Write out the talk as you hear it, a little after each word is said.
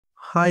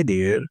Hi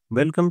there,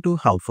 welcome to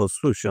Helpful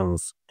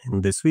Solutions. In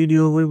this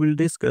video, we will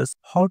discuss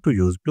how to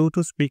use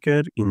Bluetooth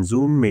speaker in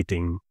Zoom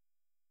meeting.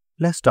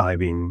 Let's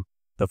dive in.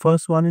 The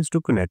first one is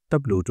to connect the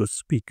Bluetooth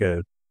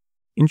speaker.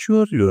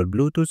 Ensure your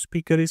Bluetooth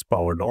speaker is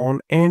powered on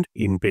and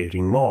in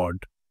pairing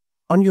mode.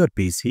 On your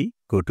PC,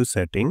 go to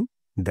Setting,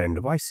 then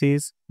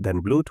Devices,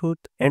 then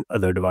Bluetooth and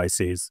other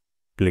devices.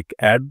 Click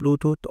Add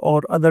Bluetooth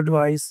or other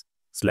device.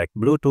 Select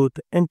Bluetooth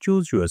and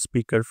choose your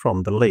speaker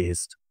from the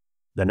list.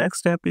 The next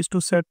step is to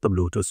set the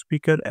Bluetooth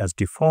speaker as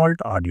default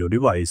audio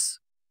device.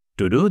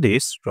 To do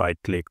this,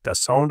 right-click the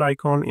sound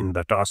icon in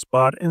the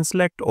taskbar and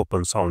select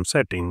Open Sound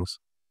Settings.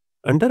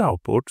 Under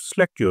Output,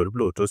 select your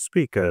Bluetooth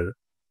speaker.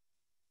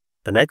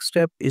 The next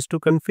step is to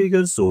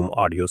configure Zoom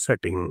audio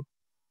setting.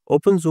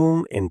 Open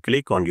Zoom and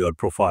click on your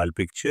profile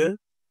picture,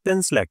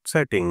 then select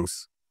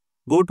Settings.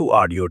 Go to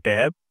Audio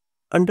tab.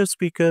 Under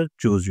Speaker,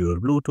 choose your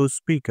Bluetooth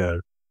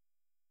speaker.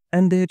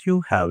 And there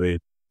you have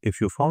it. If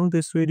you found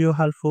this video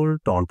helpful,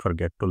 don't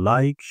forget to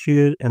like,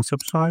 share and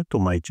subscribe to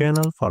my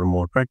channel for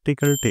more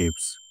practical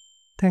tips.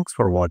 Thanks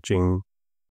for watching.